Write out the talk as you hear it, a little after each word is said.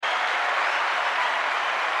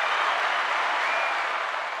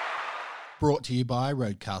Brought to you by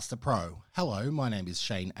Roadcaster Pro. Hello, my name is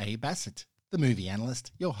Shane A. Bassett, the movie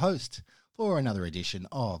analyst, your host for another edition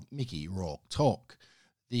of Mickey Rourke Talk,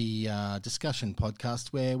 the discussion podcast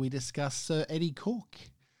where we discuss Sir Eddie Cork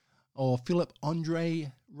or Philip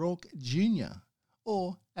Andre Rourke Jr.,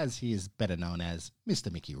 or as he is better known as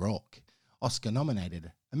Mr. Mickey Rourke,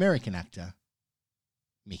 Oscar-nominated American actor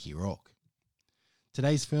Mickey Rourke.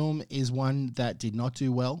 Today's film is one that did not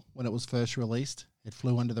do well when it was first released. It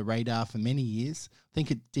flew under the radar for many years. I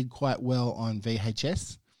think it did quite well on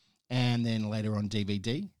VHS and then later on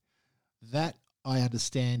DVD. That, I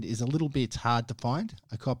understand, is a little bit hard to find,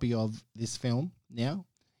 a copy of this film now.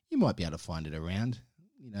 You might be able to find it around.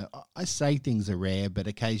 You know, I say things are rare, but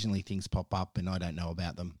occasionally things pop up and I don't know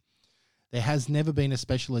about them. There has never been a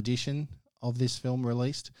special edition of this film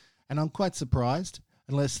released, and I'm quite surprised,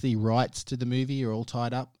 unless the rights to the movie are all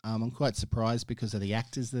tied up. I'm quite surprised because of the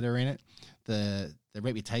actors that are in it, the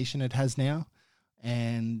reputation it has now,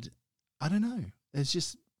 and I don't know.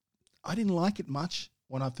 I didn't like it much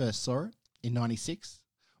when I first saw it in 96.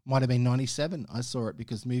 Might have been 97. I saw it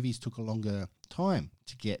because movies took a longer time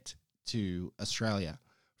to get to Australia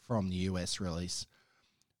from the US release.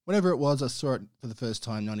 Whatever it was, I saw it for the first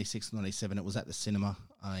time, 96, 97. It was at the cinema.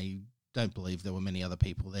 I don't believe there were many other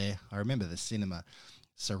people there. I remember the cinema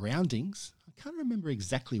surroundings. I can't remember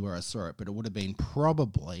exactly where I saw it, but it would have been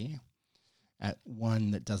probably at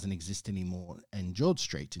one that doesn't exist anymore in George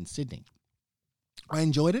Street in Sydney. I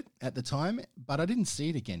enjoyed it at the time, but I didn't see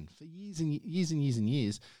it again for years and years and years and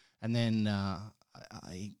years. And then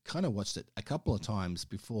I kind of watched it a couple of times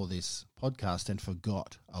before this podcast and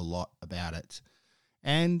forgot a lot about it,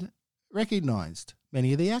 and recognised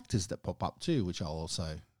many of the actors that pop up too, which I'll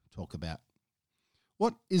also talk about.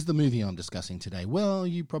 What is the movie I'm discussing today? Well,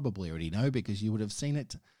 you probably already know because you would have seen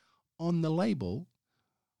it on the label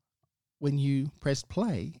when you pressed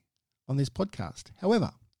play on this podcast.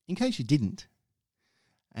 However, in case you didn't,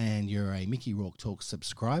 and you're a Mickey Rourke Talk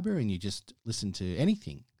subscriber and you just listen to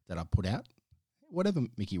anything that I put out, whatever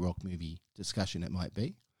Mickey Rourke movie discussion it might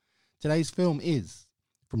be, today's film is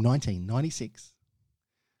from 1996,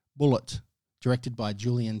 Bullitt, directed by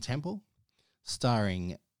Julian Temple,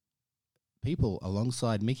 starring people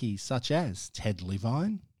alongside Mickey such as Ted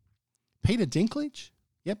Levine, Peter Dinklage,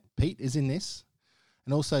 yep, Pete is in this,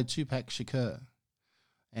 and also Tupac Shakur.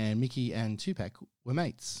 And Mickey and Tupac were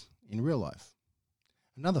mates in real life.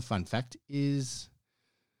 Another fun fact is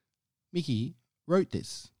Mickey wrote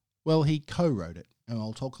this. Well, he co-wrote it, and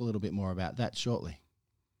I'll talk a little bit more about that shortly.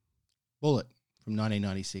 Bullitt from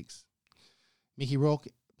 1996. Mickey Rourke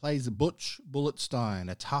plays Butch Bullitt-Stein,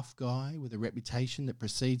 a tough guy with a reputation that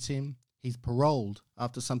precedes him. He's paroled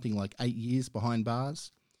after something like 8 years behind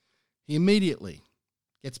bars. He immediately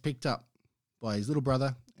gets picked up by his little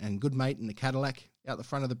brother and good mate in the Cadillac out the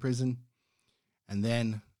front of the prison. And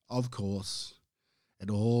then, of course,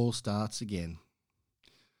 it all starts again.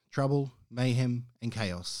 Trouble, mayhem, and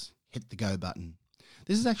chaos hit the go button.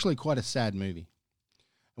 This is actually quite a sad movie.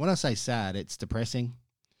 And when I say sad, it's depressing.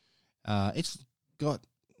 It's got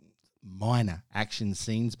minor action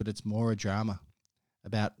scenes, but it's more a drama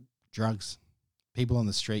about drugs, people on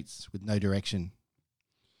the streets with no direction.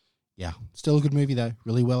 Yeah, still a good movie though,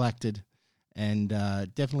 really well acted, and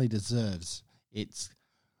definitely deserves its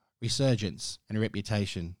resurgence and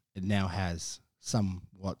reputation it now has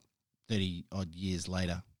somewhat 30 odd years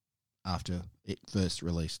later after it first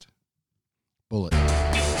released. Bullitt.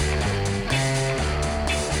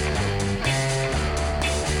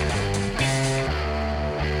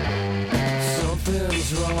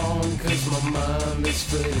 Something's wrong 'cause my mind is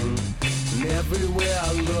fading, and everywhere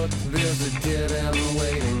I look there's a dead end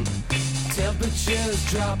waiting. Temperatures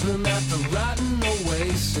dropping at the rotten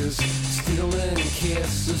oasis, stealing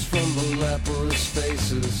kisses from the leprous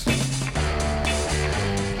faces.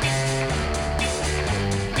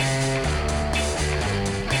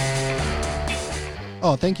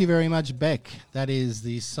 Oh, thank you very much, Beck. That is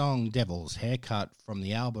the song Devil's Haircut from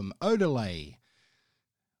the album Odelay.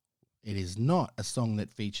 It is not a song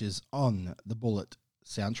that features on the Bullitt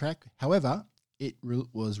soundtrack. However, it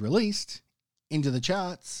was released into the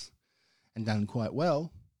charts and done quite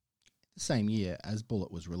well the same year as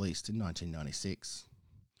Bullitt was released in 1996.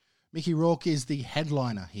 Mickey Rourke is the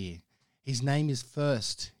headliner here. His name is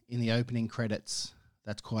first in the opening credits.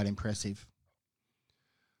 That's quite impressive.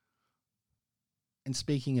 And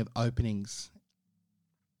speaking of openings,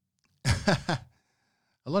 a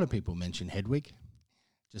lot of people mention Hedwig.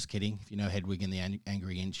 Just kidding. If you know Hedwig and the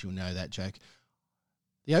Angry Inch, you'll know that joke.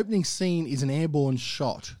 The opening scene is an airborne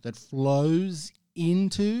shot that flows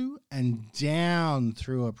into and down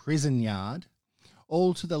through a prison yard,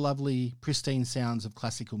 all to the lovely, pristine sounds of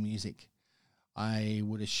classical music. I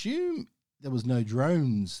would assume there was no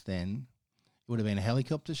drones then. It would have been a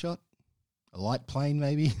helicopter shot, a light plane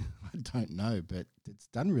maybe. I don't know, but it's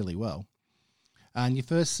done really well. And you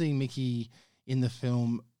first see Mickey in the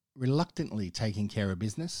film reluctantly taking care of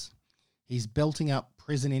business. He's belting up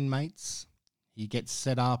prison inmates. He gets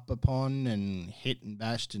set up upon and hit and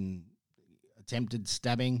bashed and attempted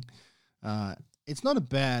stabbing. It's not a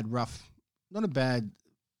bad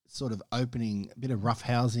sort of opening, a bit of rough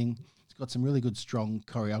housing. It's got some really good, strong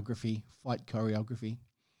choreography, fight choreography.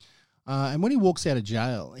 And when he walks out of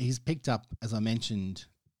jail, he's picked up, as I mentioned,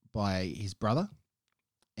 by his brother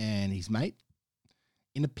and his mate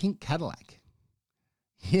in a pink Cadillac.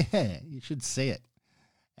 Yeah, you should see it.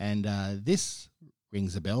 And this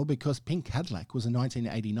rings a bell because Pink Cadillac was a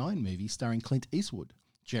 1989 movie starring Clint Eastwood,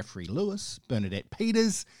 Jeffrey Lewis, Bernadette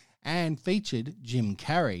Peters, and featured Jim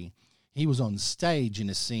Carrey. He was on stage in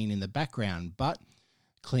a scene in the background, but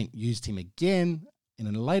Clint used him again in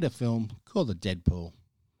a later film called The Deadpool.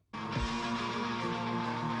 Come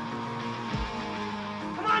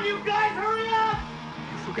on, you guys, hurry up!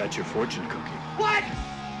 You forgot your fortune cookie. What?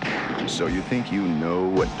 So you think you know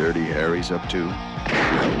what Dirty Harry's up to?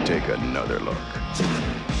 Well, take another look.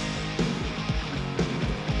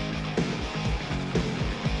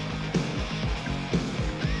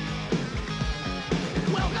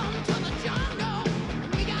 Welcome to the jungle.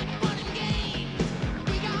 We got fun and games.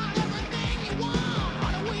 We got everything you want.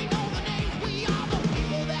 How do we know the names? We are the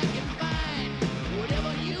people that can find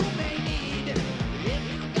whatever you may need. If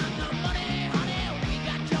you got no money, honey, we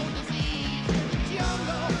got your disease.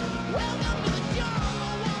 Jungle. Welcome to the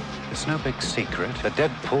jungle. It's no big secret. The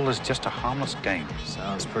Deadpool is just a harmless game.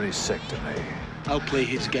 Sounds pretty sick to me. I'll play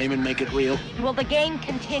his game and make it real. Will the game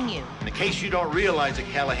continue? In case you don't realize it,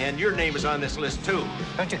 Callahan, your name is on this list too.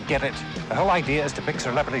 Don't you get it? The whole idea is to pick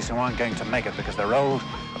celebrities who aren't going to make it because they're old,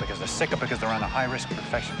 or because they're sick, or because they're in a high-risk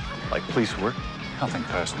profession. Like police work? Nothing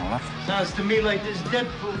personal enough. Sounds to me like this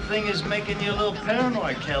Deadpool thing is making you a little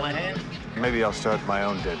paranoid, Callahan. Maybe I'll start my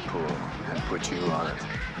own Deadpool and put you on it.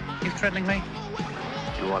 You threatening me?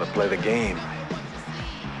 If you want to play the game,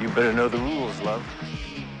 you better know the rules, love.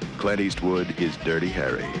 Clint Eastwood is Dirty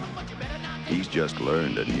Harry. He's just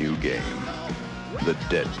learned a new game, The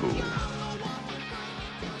Deadpool.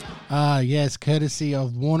 Yes, courtesy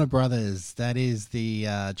of Warner Brothers. That is the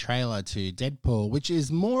trailer to Deadpool, which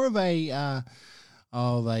is more of a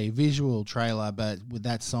visual trailer, but with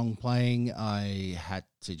that song playing, I had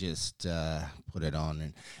to just put it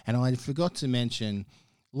on. And I forgot to mention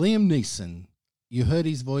Liam Neeson. You heard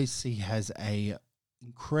his voice. He has a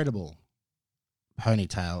incredible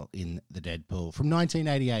ponytail in The Deadpool from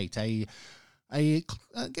 1988. I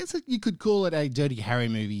guess you could call it a Dirty Harry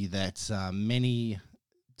movie that many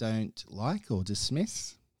don't like or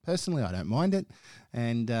dismiss. Personally, I don't mind it.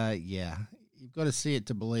 And yeah, you've got to see it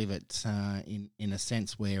to believe it in a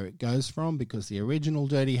sense where it goes from, because the original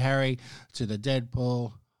Dirty Harry to the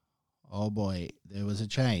Deadpool, oh boy, there was a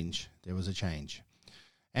change. There was a change.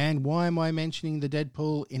 And why am I mentioning the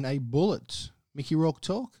Deadpool in a Bullet Mickey Rourke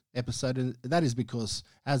Talk episode? That is because,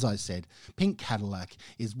 as I said, Pink Cadillac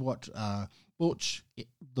is what Butch,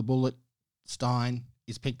 the Bullet Stein,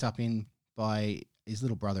 is picked up in by his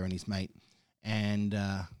little brother and his mate. And,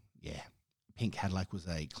 yeah, Pink Cadillac was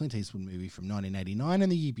a Clint Eastwood movie from 1989. And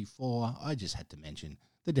the year before, I just had to mention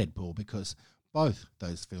the Deadpool because both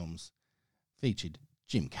those films featured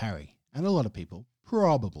Jim Carrey. And a lot of people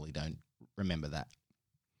probably don't remember that.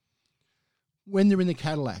 When they're in the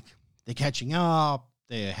Cadillac, they're catching up,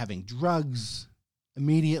 they're having drugs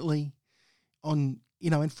immediately in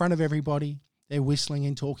front of everybody. They're whistling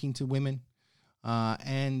and talking to women,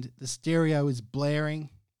 and the stereo is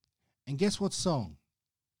blaring. And guess what song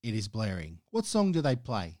it is blaring? What song do they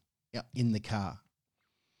play in the car?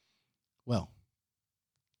 Well,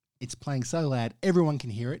 it's playing so loud everyone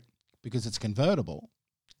can hear it because it's convertible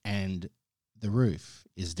and the roof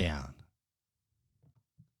is down.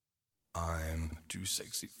 I'm too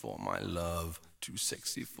sexy for my love, too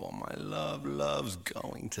sexy for my love, love's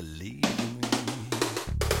going to leave me.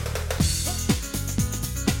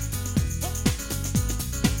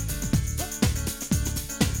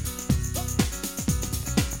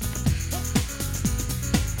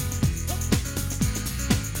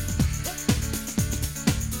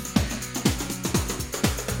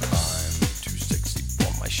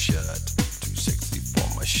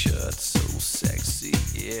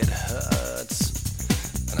 It hurts,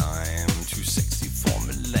 and I am too sexy for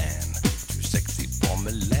Milan, too sexy for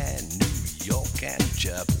Milan, New York and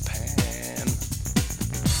Japan.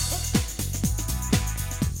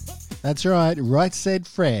 That's right. Right said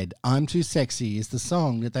Fred. I'm Too Sexy is the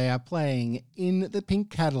song that they are playing in the pink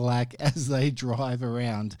Cadillac as they drive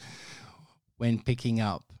around when picking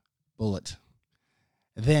up Bullet.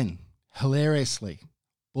 Then, hilariously,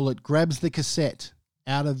 Bullet grabs the cassette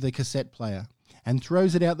out of the cassette player and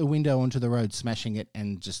throws it out the window onto the road, smashing it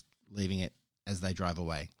and just leaving it as they drive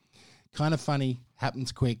away. Kind of funny,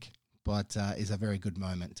 happens quick, but is a very good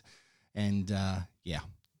moment. And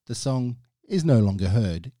the song is no longer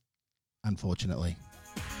heard, unfortunately.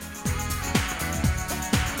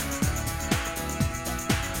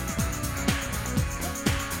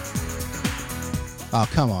 Oh,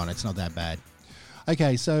 come on, it's not that bad.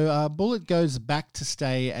 Okay, so Bullet goes back to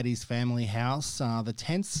stay at his family house. The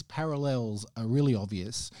tense parallels are really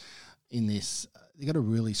obvious in this. They got a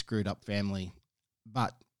really screwed up family.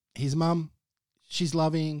 But his mum, she's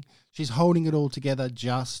loving, she's holding it all together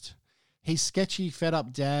just. His sketchy, fed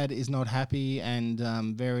up dad is not happy and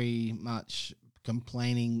very much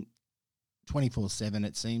complaining 24/7,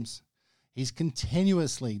 it seems. He's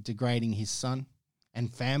continuously degrading his son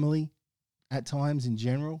and family at times in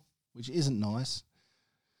general, which isn't nice.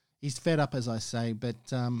 He's fed up, as I say,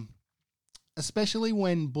 but especially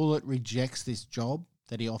when Bullet rejects this job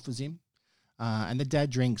that he offers him, and the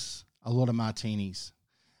dad drinks a lot of martinis.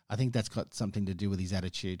 I think that's got something to do with his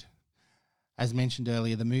attitude. As mentioned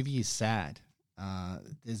earlier, the movie is sad.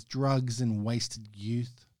 There's drugs and wasted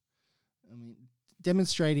youth. I mean,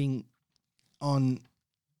 demonstrating on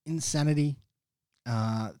insanity.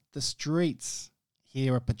 The streets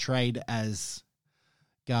here are portrayed as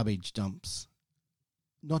garbage dumps.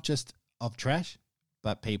 Not just of trash,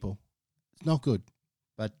 but people. It's not good,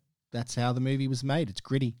 but that's how the movie was made. It's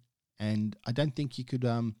gritty, and I don't think you could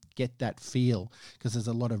get that feel because there's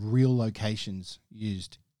a lot of real locations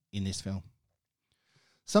used in this film.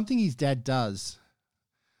 Something his dad does,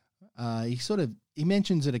 he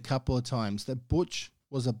mentions it a couple of times, that Butch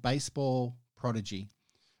was a baseball prodigy,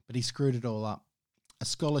 but he screwed it all up. A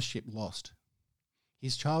scholarship lost.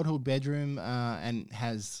 His childhood bedroom and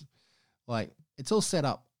has, it's all set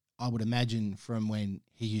up, I would imagine, from when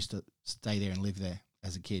he used to stay there and live there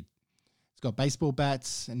as a kid. It's got baseball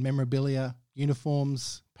bats and memorabilia,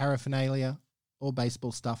 uniforms, paraphernalia, all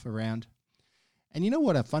baseball stuff around. And you know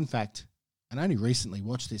what, a fun fact, and I only recently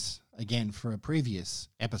watched this again for a previous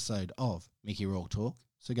episode of Mickey Rourke Talk,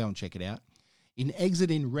 so go and check it out. In Exit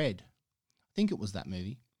in Red, I think it was that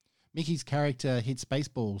movie, Mickey's character hits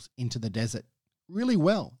baseballs into the desert really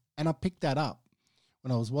well, and I picked that up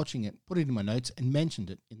when I was watching it, put it in my notes, and mentioned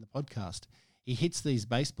it in the podcast. He hits these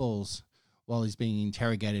baseballs while he's being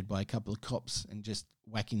interrogated by a couple of cops and just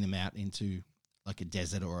whacking them out into like a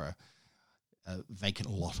desert or a vacant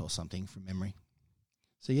lot or something from memory.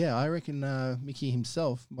 So yeah, I reckon Mickey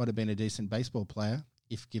himself might have been a decent baseball player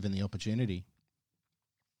if given the opportunity.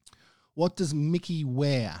 What does Mickey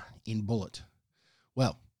wear in Bullet?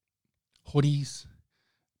 Well, hoodies,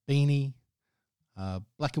 beanie,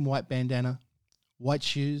 black and white bandana, white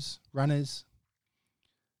shoes, runners.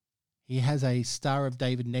 He has a Star of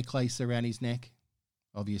David necklace around his neck.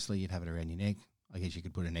 Obviously, you'd have it around your neck. I guess you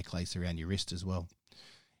could put a necklace around your wrist as well.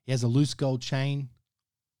 He has a loose gold chain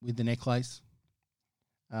with the necklace.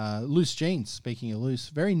 Loose jeans, speaking of loose,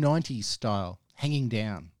 very 90s style, hanging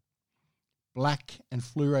down. Black and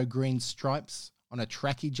fluoro green stripes on a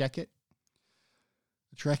trackie jacket.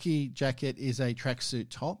 The trackie jacket is a tracksuit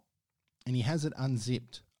top, and he has it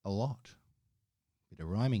unzipped a lot. Bit of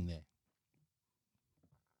rhyming there.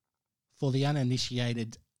 For the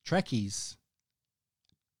uninitiated, trackies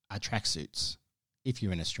are tracksuits, if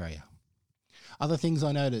you're in Australia. Other things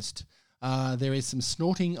I noticed, there is some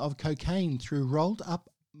snorting of cocaine through rolled up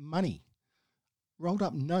money, rolled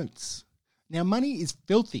up notes. Now, money is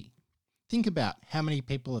filthy. Think about how many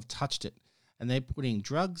people have touched it, and they're putting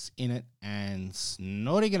drugs in it and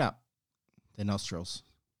snorting it up their nostrils.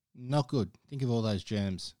 Not good. Think of all those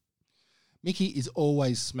germs. Mickey is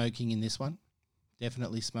always smoking in this one.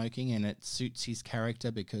 Definitely smoking, and it suits his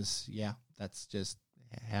character because, yeah, that's just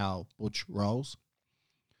how Butch rolls.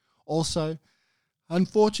 Also,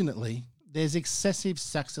 unfortunately, there's excessive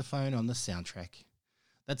saxophone on the soundtrack.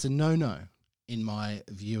 That's a no-no in my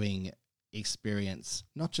viewing experience,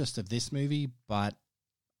 not just of this movie, but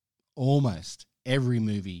almost every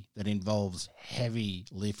movie that involves heavy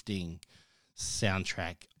lifting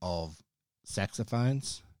soundtrack of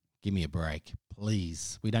saxophones. Give me a break,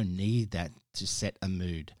 please. We don't need that to set a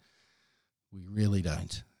mood. We really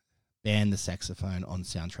don't. Ban the saxophone on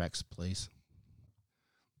soundtracks, please.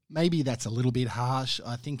 Maybe that's a little bit harsh.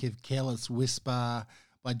 I think of Careless Whisper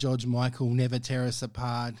by George Michael, Never Tear Us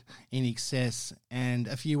Apart, In Excess, and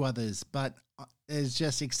a few others. But There's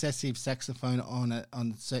just excessive saxophone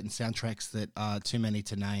on certain soundtracks that are too many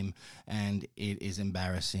to name, and it is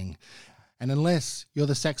embarrassing. And unless you're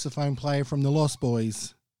the saxophone player from the Lost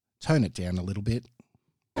Boys, tone it down a little bit.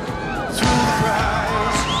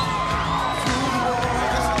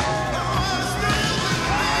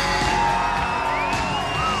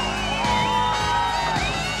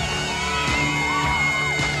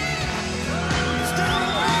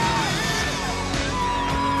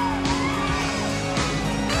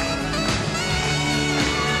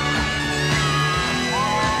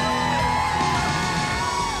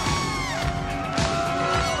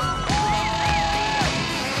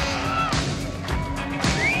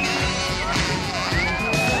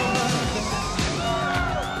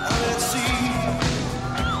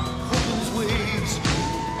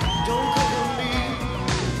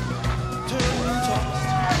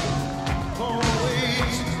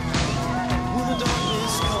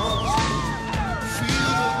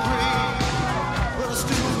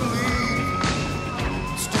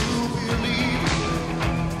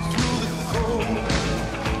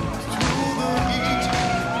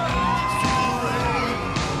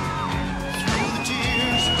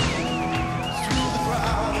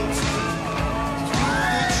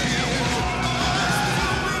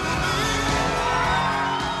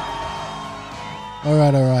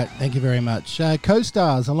 All right. Thank you very much.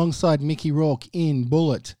 Co-stars alongside Mickey Rourke in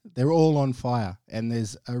Bullitt. They're all on fire, and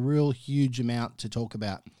there's a real huge amount to talk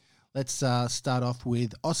about. Let's start off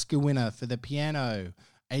with Oscar winner for the piano,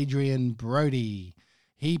 Adrian Brody.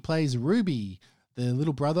 He plays Ruby, the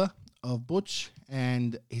little brother of Butch,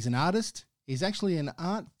 and he's an artist. He's actually an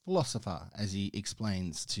art philosopher, as he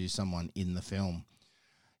explains to someone in the film.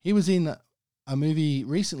 He was in a movie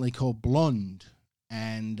recently called Blonde,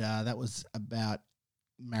 and that was about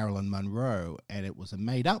Marilyn Monroe, and it was a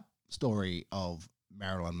made-up story of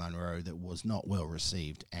Marilyn Monroe that was not well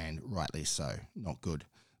received, and rightly so. Not good.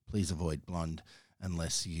 Please avoid Blonde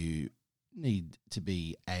unless you need to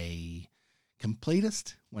be a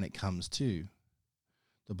completist when it comes to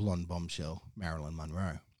the blonde bombshell Marilyn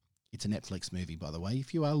Monroe. It's a Netflix movie, by the way,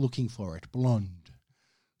 if you are looking for it. Blonde.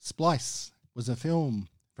 Splice was a film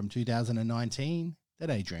from 2019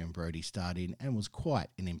 that Adrian Brody starred in and was quite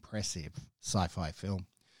an impressive sci-fi film.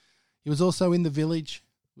 He was also in The Village,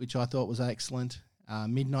 which I thought was excellent.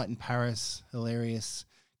 Midnight in Paris, hilarious.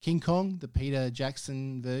 King Kong, the Peter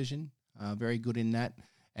Jackson version, very good in that.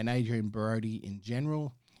 And Adrian Brody in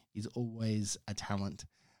general is always a talent.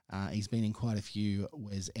 He's been in quite a few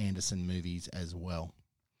Wes Anderson movies as well.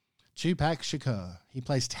 Tupac Shakur, he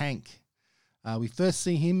plays Tank. We first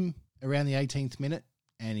see him around the 18th minute,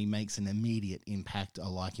 and he makes an immediate impact. I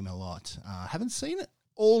like him a lot. Haven't seen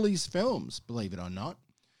all his films, believe it or not.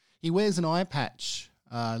 He wears an eye patch,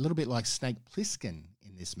 a little bit like Snake Plissken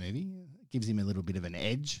in this movie. Gives him a little bit of an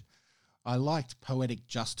edge. I liked Poetic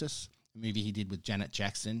Justice, a movie he did with Janet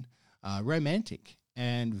Jackson. Romantic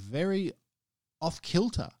and very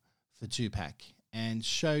off-kilter for Tupac, and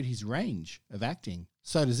showed his range of acting.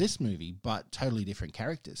 So does this movie, but totally different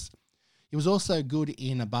characters. He was also good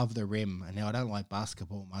in Above the Rim, and now I don't like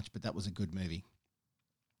basketball much, but that was a good movie.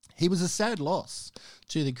 He was a sad loss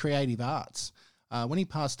to the creative arts. When he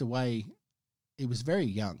passed away, he was very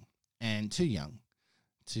young, and too young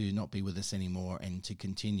to not be with us anymore and to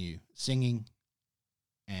continue singing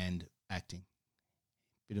and acting.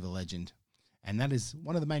 Bit of a legend. And that is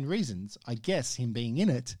one of the main reasons, I guess, him being in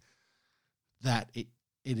it, that it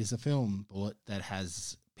is a film, Bullitt, that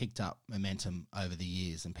has picked up momentum over the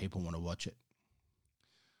years and people want to watch it.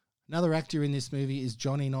 Another actor in this movie is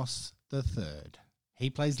John Enos III. He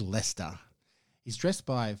plays Lester. He's dressed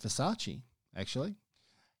by Versace, actually,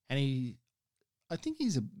 and I think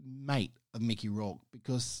he's a mate of Mickey Rourke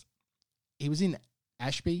because he was in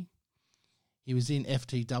Ashby, he was in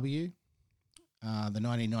FTW, the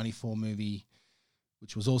 1994 movie,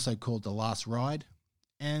 which was also called The Last Ride,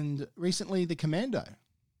 and recently The Commando.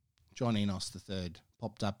 John Enos III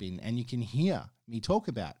popped up in, and you can hear me talk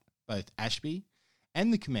about both Ashby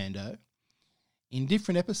and The Commando in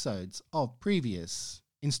different episodes of previous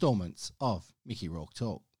installments of Mickey Rourke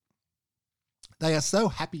Talk. They are so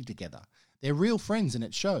happy together. They're real friends, and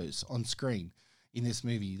it shows on screen in this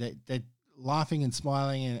movie. They're laughing and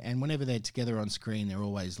smiling, and whenever they're together on screen, they're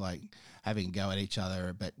always like having a go at each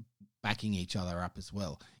other, but backing each other up as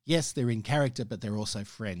well. Yes, they're in character, but they're also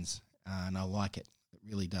friends, and I like it. It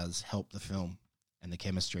really does help the film and the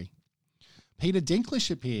chemistry. Peter Dinklage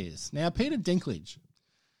appears. Now, Peter Dinklage,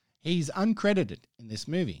 he's uncredited in this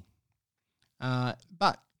movie,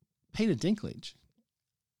 but Peter Dinklage,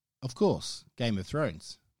 of course, Game of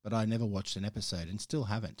Thrones, but I never watched an episode and still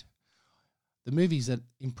haven't. the movies that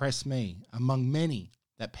impress me, among many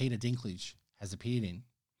that Peter Dinklage has appeared in,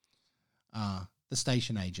 are The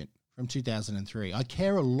Station Agent from 2003. I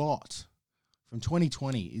Care a Lot from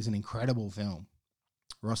 2020 is an incredible film.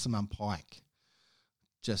 Rosamund Pike,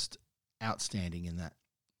 just outstanding in that.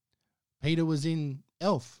 Peter was in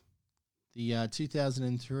Elf, the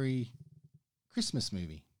 2003 Christmas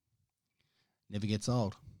movie. Never gets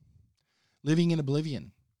old. Living in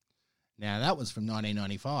Oblivion. Now, that was from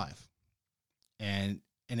 1995. And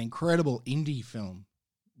an incredible indie film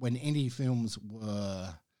when indie films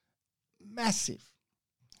were massive.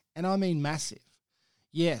 And I mean massive.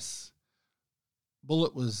 Yes,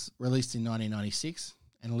 Bullet was released in 1996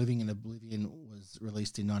 and Living in Oblivion was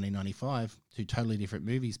released in 1995. Two totally different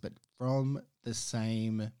movies, but from the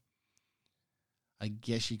same, I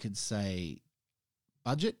guess you could say,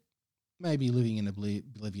 budget. Maybe Living in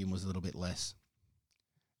Oblivion was a little bit less.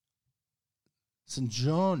 St.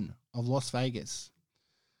 John of Las Vegas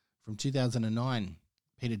from 2009.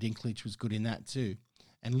 Peter Dinklage was good in that too.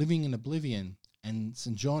 And Living in Oblivion and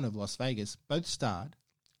St. John of Las Vegas both starred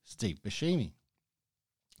Steve Buscemi.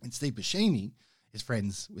 And Steve Buscemi is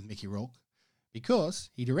friends with Mickey Rourke because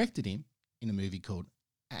he directed him in a movie called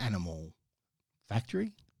Animal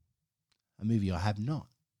Factory, a movie I have not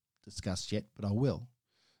discussed yet, but I will.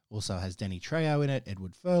 Also has Danny Trejo in it,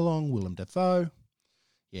 Edward Furlong, Willem Dafoe.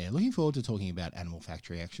 Yeah, looking forward to talking about Animal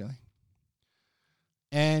Factory, actually.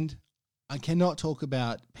 And I cannot talk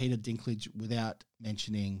about Peter Dinklage without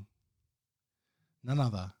mentioning none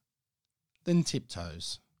other than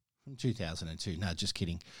Tiptoes from 2002. No, just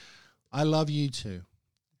kidding. I Love You Too,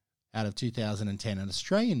 out of 2010, an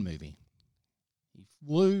Australian movie. He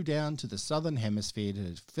flew down to the Southern Hemisphere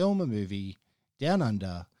to film a movie down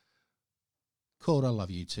under called I Love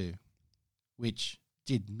You Too, which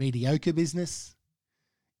did mediocre business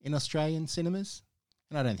in Australian cinemas,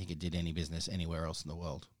 and I don't think it did any business anywhere else in the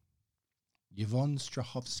world. Yvonne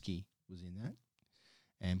Strahovski was in that,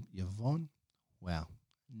 and Yvonne, wow,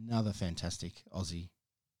 another fantastic Aussie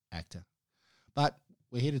actor. But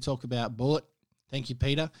we're here to talk about Bullet. Thank you,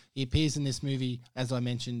 Peter. He appears in this movie, as I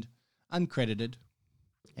mentioned, uncredited,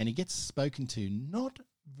 and he gets spoken to not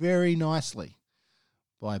very nicely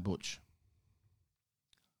by Butch.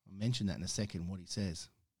 I'll mention that in a second, what he says.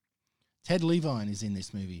 Ted Levine is in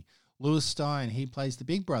this movie. Lewis Stein, he plays the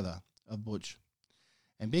big brother of Butch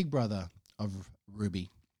and big brother of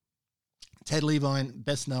Ruby. Ted Levine,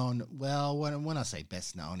 best known, well, when I say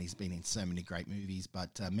best known, he's been in so many great movies,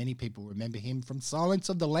 but many people remember him from Silence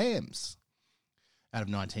of the Lambs out of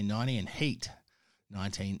 1990 and Heat,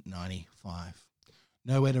 1995.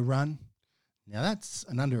 Nowhere to Run. Now, that's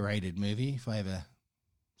an underrated movie, if I ever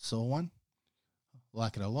saw one.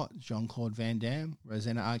 Like it a lot. Jean-Claude Van Damme,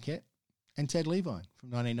 Rosanna Arquette, and Ted Levine from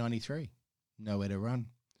 1993. Nowhere to Run.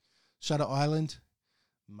 Shutter Island,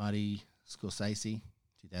 Marty Scorsese,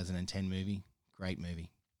 2010 movie. Great movie.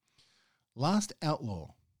 Last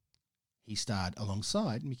Outlaw. He starred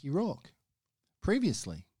alongside Mickey Rourke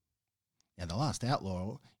previously. Now, The Last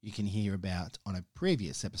Outlaw you can hear about on a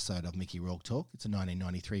previous episode of Mickey Rourke Talk. It's a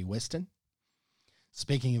 1993 Western.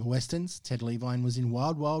 Speaking of Westerns, Ted Levine was in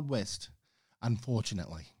Wild Wild West,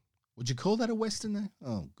 unfortunately. Would you call that a Western though?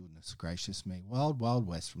 Oh, goodness gracious me. Wild Wild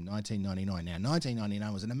West from 1999. Now,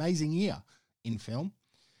 1999 was an amazing year in film,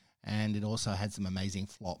 and it also had some amazing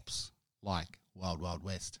flops like Wild Wild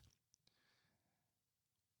West.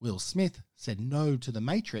 Will Smith said no to The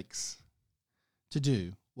Matrix to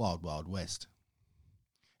do Wild Wild West.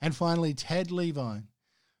 And finally, Ted Levine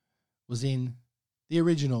was in the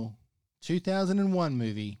original 2001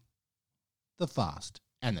 movie, The Fast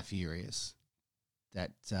and the Furious,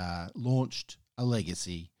 that launched a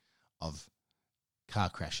legacy of car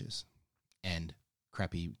crashes and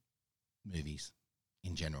crappy movies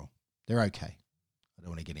in general. They're okay. I don't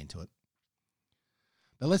want to get into it.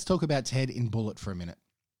 But let's talk about Ted in Bullet for a minute.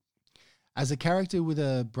 As a character with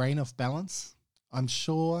a brain off balance, I'm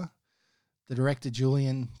sure the director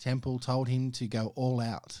Julian Temple told him to go all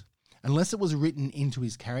out. Unless it was written into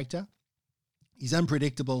his character, he's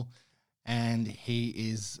unpredictable and he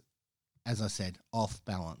is, as I said, off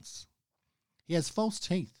balance. He has false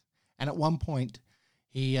teeth, and at one point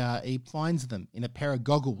he finds them in a pair of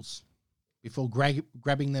goggles before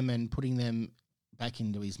grabbing them and putting them back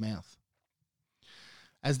into his mouth.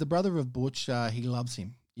 As the brother of Butch, he loves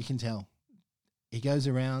him. You can tell. He goes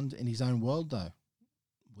around in his own world, though,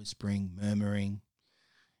 whispering, murmuring.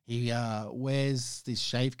 He wears this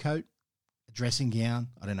shave coat, a dressing gown.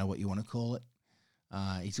 I don't know what you want to call it.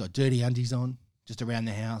 He's got dirty undies on, just around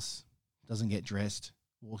the house. Doesn't get dressed.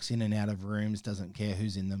 Walks in and out of rooms. Doesn't care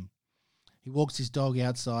who's in them. He walks his dog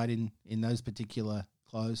outside in those particular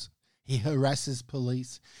clothes. He harasses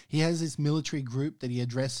police. He has this military group that he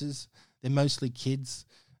addresses. They're mostly kids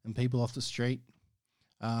and people off the street.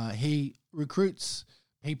 He recruits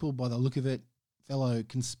people, by the look of it, fellow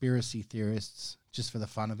conspiracy theorists, just for the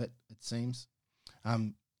fun of it, it seems.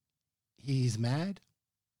 He's mad,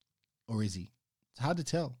 or is he? It's hard to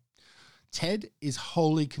tell. Ted is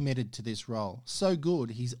wholly committed to this role. So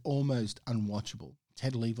good, he's almost unwatchable.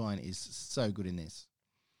 Ted Levine is so good in this.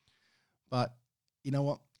 But you know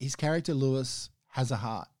what? His character, Lewis, has a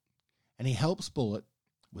heart. And he helps Bullet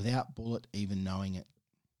without Bullet even knowing it.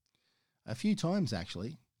 A few times,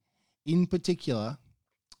 actually. In particular,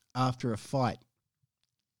 after a fight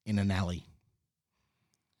in an alley.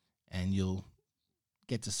 And you'll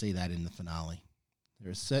get to see that in the finale.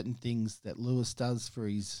 There are certain things that Lewis does for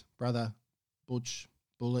his brother, Butch,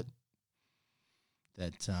 Bullet,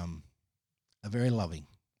 that are very loving,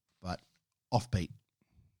 but offbeat,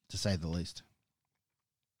 to say the least.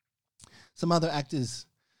 Some other actors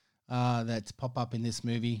that pop up in this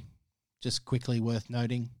movie, just quickly worth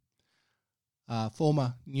noting.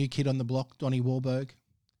 Former New Kid on the Block, Donnie Wahlberg.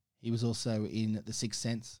 He was also in The Sixth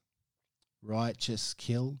Sense. Righteous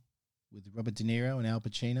Kill with Robert De Niro and Al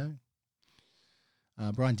Pacino.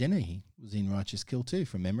 Brian Dennehy was in Righteous Kill too,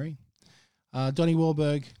 from memory. Donnie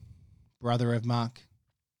Wahlberg, brother of Mark,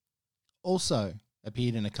 also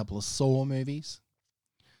appeared in a couple of Saw movies.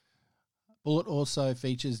 Bullet also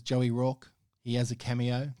features Joey Rourke. He has a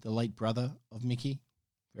cameo, the late brother of Mickey.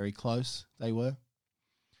 Very close they were.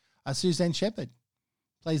 Suzanne Shepherd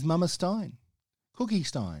plays Mama Stein, Cookie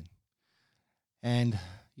Stein. And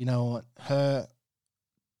you know what? Her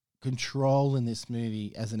control in this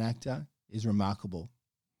movie as an actor is remarkable.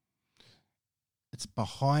 It's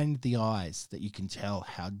behind the eyes that you can tell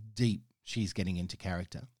how deep she's getting into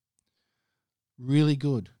character. Really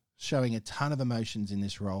good, showing a ton of emotions in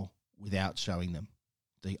this role without showing them.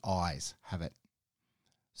 The eyes have it.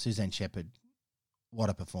 Suzanne Shepherd, what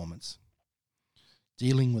a performance.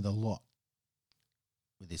 Dealing with a lot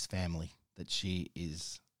with this family that she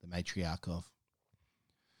is the matriarch of.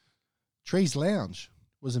 Trees Lounge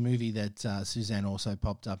was a movie that Suzanne also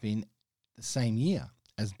popped up in the same year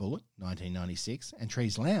as Bullet, 1996, and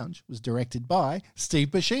Trees Lounge was directed by Steve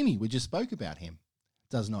Buscemi. We just spoke about him.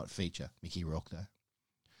 Does not feature Mickey Rourke, though.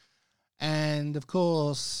 And, of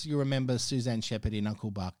course, you remember Suzanne Shepherd in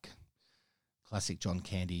Uncle Buck, classic John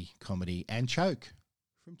Candy comedy, and Choke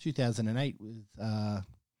from 2008 with,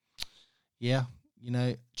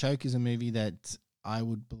 Choke is a movie that I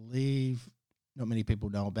would believe not many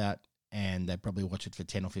people know about, and they probably watch it for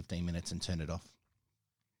 10 or 15 minutes and turn it off.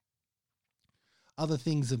 Other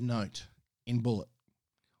things of note in Bullet.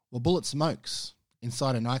 Well, Bullet smokes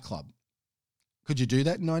inside a nightclub. Could you do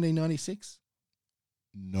that in 1996?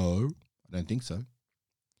 No, I don't think so.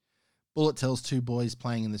 Bullet tells two boys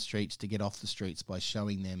playing in the streets to get off the streets by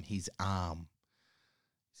showing them his arm.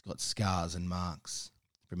 He's got scars and marks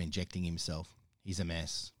from injecting himself. He's a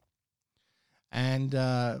mess. And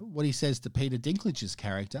what he says to Peter Dinklage's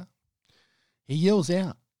character, he yells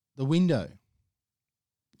out the window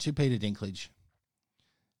to Peter Dinklage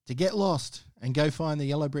to get lost and go find the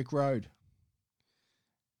yellow brick road.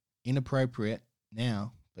 Inappropriate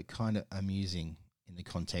now, but kind of amusing in the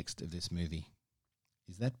context of this movie.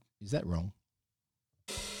 Is that wrong?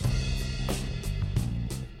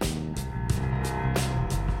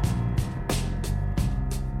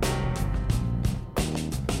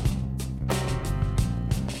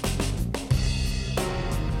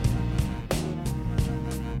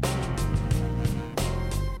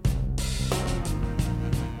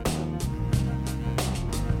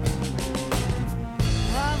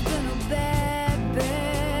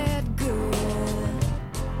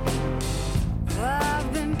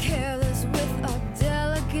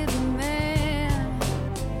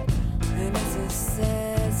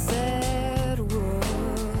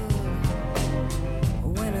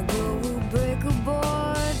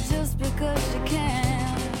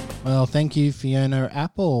 Well, thank you, Fiona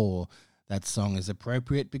Apple. That song is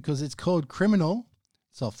appropriate because it's called Criminal.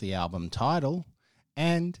 It's off the album Tidal,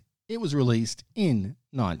 and it was released in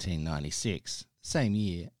 1996, same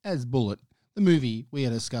year as Bullet, the movie we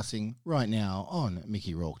are discussing right now on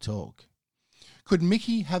Mickey Rourke Talk. Could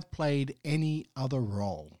Mickey have played any other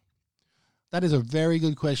role? That is a very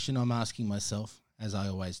good question I'm asking myself, as I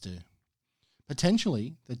always do.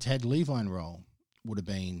 Potentially, the Ted Levine role would have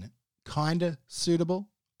been kind of suitable,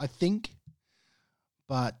 I think.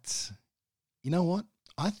 But you know what?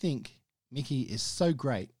 I think Mickey is so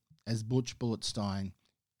great as Butch Bullet Stein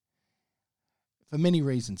for many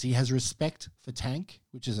reasons. He has respect for Tank,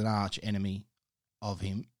 which is an arch enemy of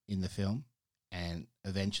him in the film, and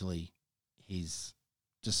eventually his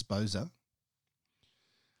disposer.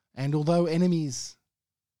 And although enemies,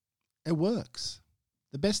 it works.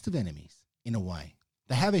 The best of enemies, in a way.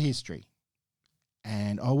 They have a history.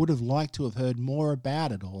 And I would have liked to have heard more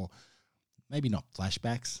about it, or maybe not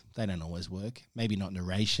flashbacks. They don't always work. Maybe not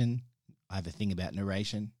narration. I have a thing about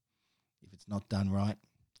narration, if it's not done right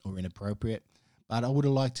or inappropriate. But I would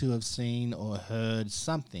have liked to have seen or heard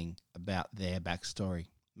something about their backstory.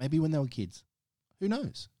 Maybe when they were kids. Who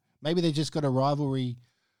knows? Maybe they just got a rivalry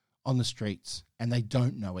on the streets and they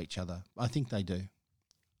don't know each other. I think they do.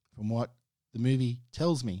 From what the movie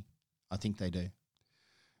tells me, I think they do.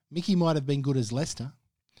 Mickey might have been good as Lester,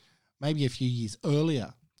 maybe a few years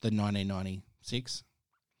earlier than 1996.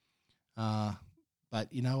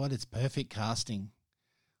 But you know what? It's perfect casting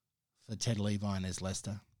for Ted Levine as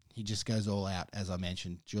Lester. He just goes all out, as I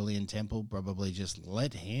mentioned. Julian Temple probably just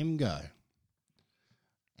let him go.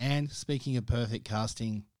 And speaking of perfect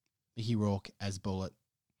casting, Mickey Rourke as Bullet.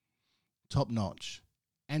 Top notch.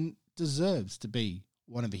 And deserves to be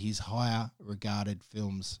one of his higher regarded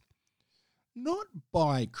films. Not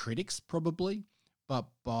by critics, probably, but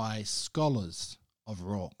by scholars of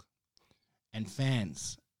Rourke and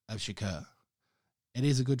fans of Shakur. It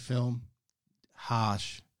is a good film.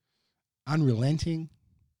 Harsh. Unrelenting.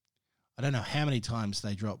 I don't know how many times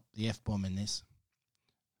they drop the F-bomb in this.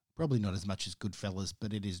 Probably not as much as Goodfellas,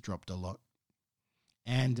 but it is dropped a lot.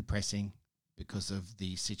 And depressing because of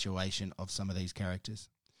the situation of some of these characters.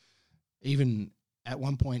 Even at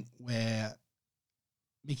one point where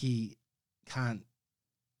Mickey can't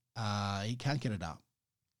get it up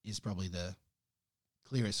is probably the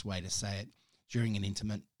clearest way to say it, during an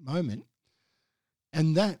intimate moment.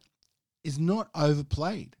 And that is not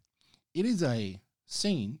overplayed. It is a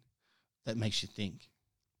scene that makes you think.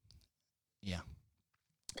 Yeah.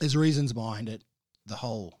 There's reasons behind it. The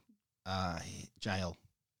whole jail,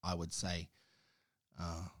 I would say,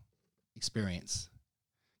 experience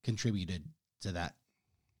contributed to that.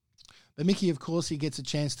 But Mickey, of course, he gets a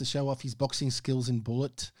chance to show off his boxing skills in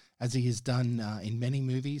Bullet, as he has done in many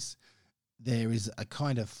movies. There is a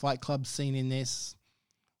kind of Fight Club scene in this,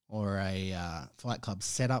 or a Fight Club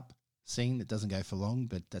setup scene that doesn't go for long,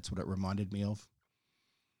 but that's what it reminded me of.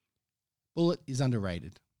 Bullet is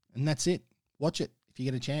underrated, and that's it. Watch it if you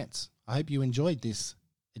get a chance. I hope you enjoyed this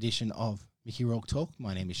edition of Mickey Rourke Talk.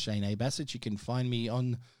 My name is Shane A. Bassett. You can find me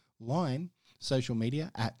online, social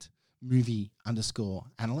media, at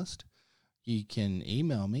movie_analyst. You can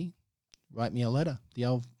email me, write me a letter, the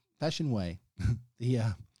old-fashioned way,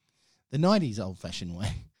 the 90s old-fashioned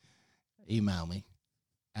way. Email me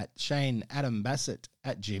at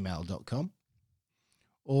shaneadambassett@gmail.com,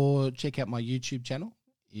 or check out my YouTube channel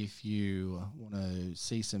if you want to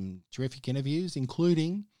see some terrific interviews,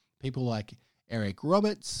 including people like Eric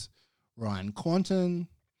Roberts, Ryan Quanten.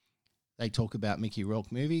 They talk about Mickey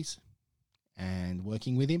Rourke movies and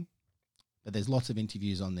working with him. But there's lots of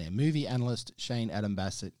interviews on there. Movie analyst Shane Adam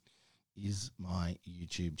Bassett is my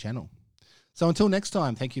YouTube channel. So until next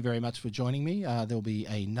time, thank you very much for joining me. There'll be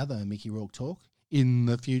another Mickey Rourke Talk in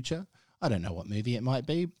the future. I don't know what movie it might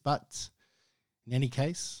be, but in any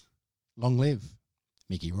case, long live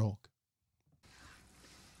Mickey Rourke.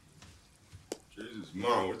 Jesus,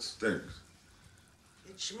 Mom, what stinks?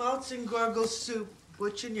 It's schmaltz and gargle soup,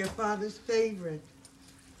 Butch and your father's favorite.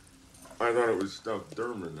 I thought it was stuffed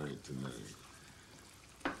Dermanite tonight.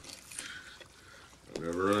 I'll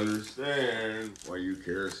never understand why you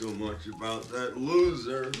care so much about that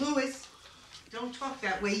loser. Louis, don't talk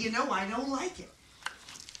that way. You know I don't like it.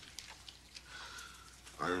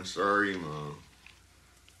 I'm sorry, Mom.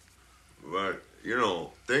 But, you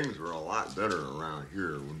know, things were a lot better around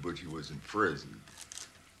here when Butchie was in prison.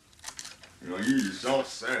 You know, you yourself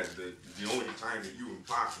said that the only time that you and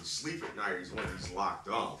Pop can sleep at night is when he's locked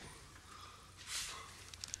up.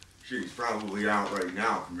 She's probably out right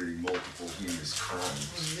now committing multiple heinous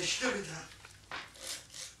crimes. You should have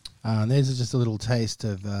done. There's just a little taste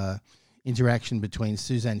of interaction between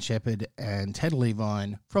Suzanne Shepherd and Ted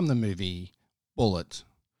Levine from the movie Bullet.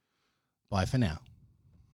 Bye for now.